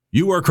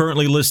You are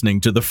currently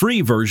listening to the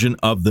free version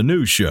of The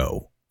News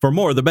Show. For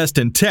more of the best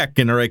in tech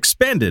in our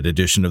expanded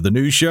edition of The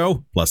News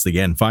Show, plus the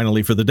end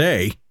finally for the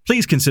day,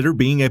 please consider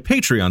being a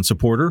Patreon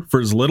supporter for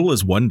as little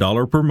as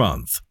 $1 per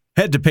month.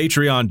 Head to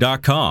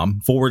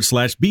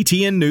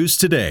patreon.com/BTN News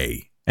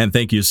today. And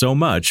thank you so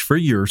much for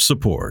your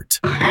support.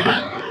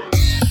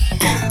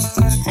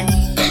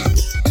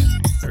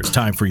 It's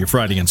time for your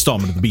Friday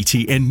installment of the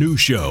BTN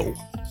News Show.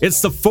 It's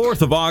the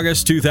 4th of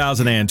August,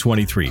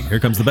 2023.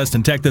 Here comes the best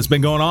in tech that's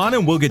been going on,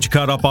 and we'll get you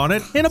caught up on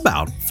it in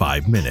about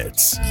 5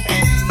 minutes.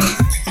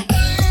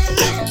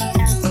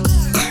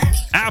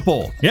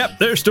 Apple. Yep,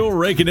 they're still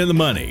raking in the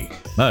money.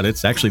 But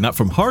it's actually not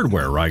from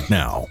hardware right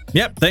now.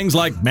 Yep, things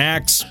like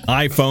Macs,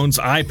 iPhones,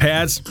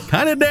 iPads,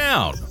 kind of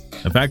down.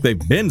 In fact, they've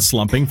been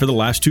slumping for the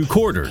last 2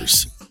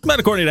 quarters. But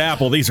according to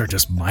Apple, these are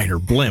just minor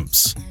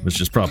blimps,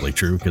 which is probably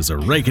true because they're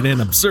raking in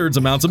absurd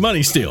amounts of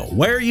money still.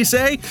 Where, you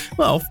say?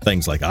 Well,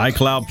 things like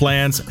iCloud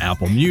plans,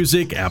 Apple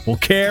Music, Apple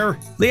Care,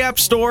 the App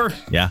Store.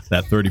 Yeah,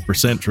 that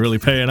 30% really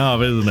paying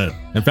off, isn't it?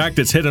 In fact,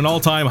 it's hit an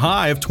all-time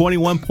high of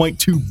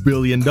 $21.2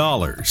 billion.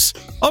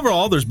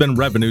 Overall, there's been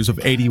revenues of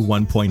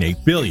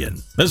 $81.8 billion.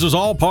 This was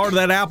all part of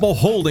that Apple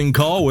holding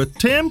call with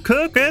Tim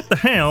Cook at the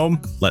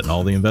helm, letting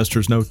all the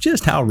investors know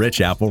just how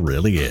rich Apple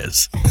really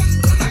is.